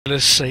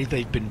Journalists say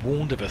they've been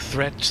warned of a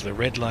threat to the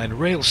Red Line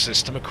rail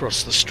system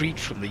across the street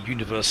from the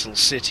Universal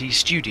City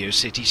Studio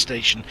City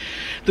station.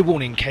 The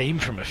warning came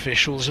from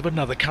officials of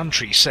another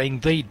country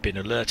saying they'd been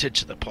alerted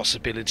to the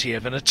possibility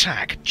of an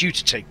attack due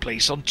to take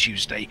place on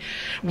Tuesday.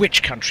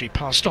 Which country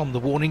passed on the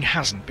warning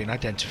hasn't been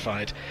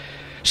identified.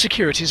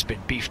 Security's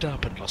been beefed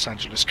up and Los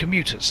Angeles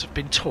commuters have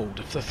been told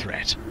of the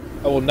threat.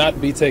 I will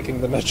not be taking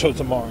the metro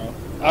tomorrow.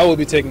 I will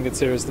be taking it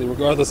seriously,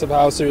 regardless of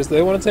how serious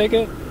they want to take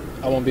it.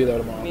 I won't be there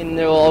tomorrow. I mean,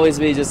 there will always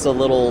be just a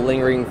little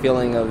lingering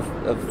feeling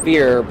of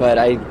fear, but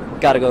I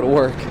gotta go to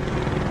work.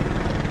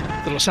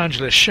 The Los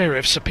Angeles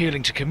sheriff's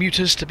appealing to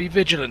commuters to be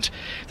vigilant.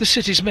 The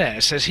city's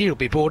mayor says he'll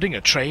be boarding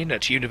a train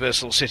at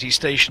Universal City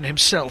Station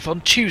himself on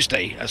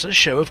Tuesday as a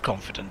show of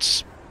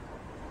confidence.